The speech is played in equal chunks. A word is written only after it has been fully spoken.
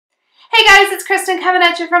Hey guys, it's Kristen coming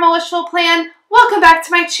at you from a Wishful plan. Welcome back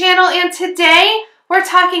to my channel, and today we're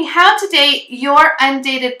talking how to date your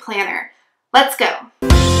undated planner. Let's go.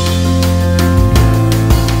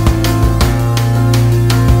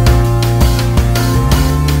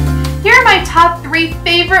 Here are my top 3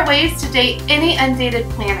 favorite ways to date any undated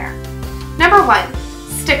planner. Number 1,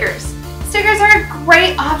 stickers. Stickers are a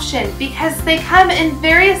great option because they come in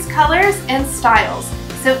various colors and styles.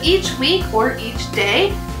 So each week or each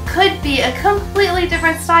day could be a completely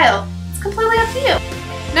different style. It's completely up to you.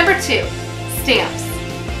 Number 2, stamps.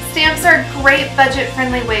 Stamps are a great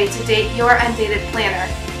budget-friendly way to date your undated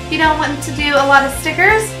planner. If you don't want to do a lot of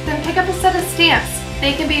stickers, then pick up a set of stamps.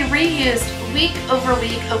 They can be reused week over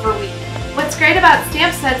week over week. What's great about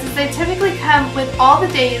stamp sets is they typically come with all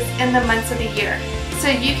the days and the months of the year, so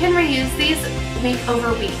you can reuse these week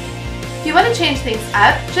over week. If you want to change things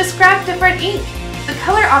up, just grab different ink. The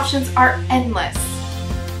color options are endless.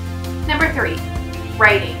 Number 3,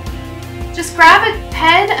 writing. Just grab a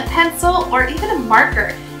pen, a pencil, or even a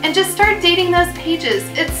marker and just start dating those pages.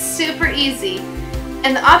 It's super easy,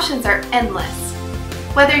 and the options are endless.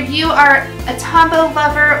 Whether you are a Tombow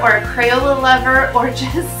lover or a Crayola lover or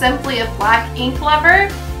just simply a black ink lover,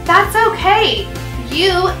 that's okay.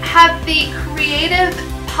 You have the creative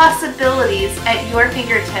possibilities at your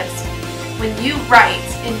fingertips when you write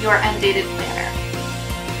in your undated planner.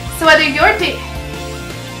 So whether you're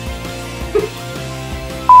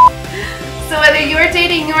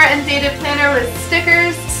dating your undated planner with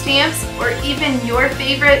stickers, stamps, or even your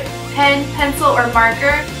favorite pen, pencil, or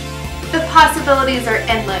marker, the possibilities are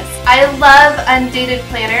endless. I love undated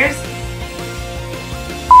planners.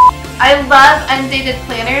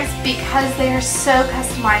 Because they are so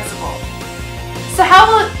customizable. So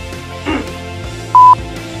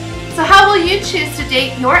how will you choose to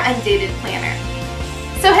date your undated planner?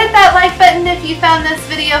 So hit that like button if you found this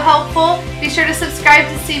video helpful. Be sure to subscribe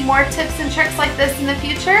to see more tips and tricks like this in the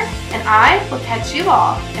future, and I will catch you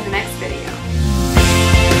all in the next video.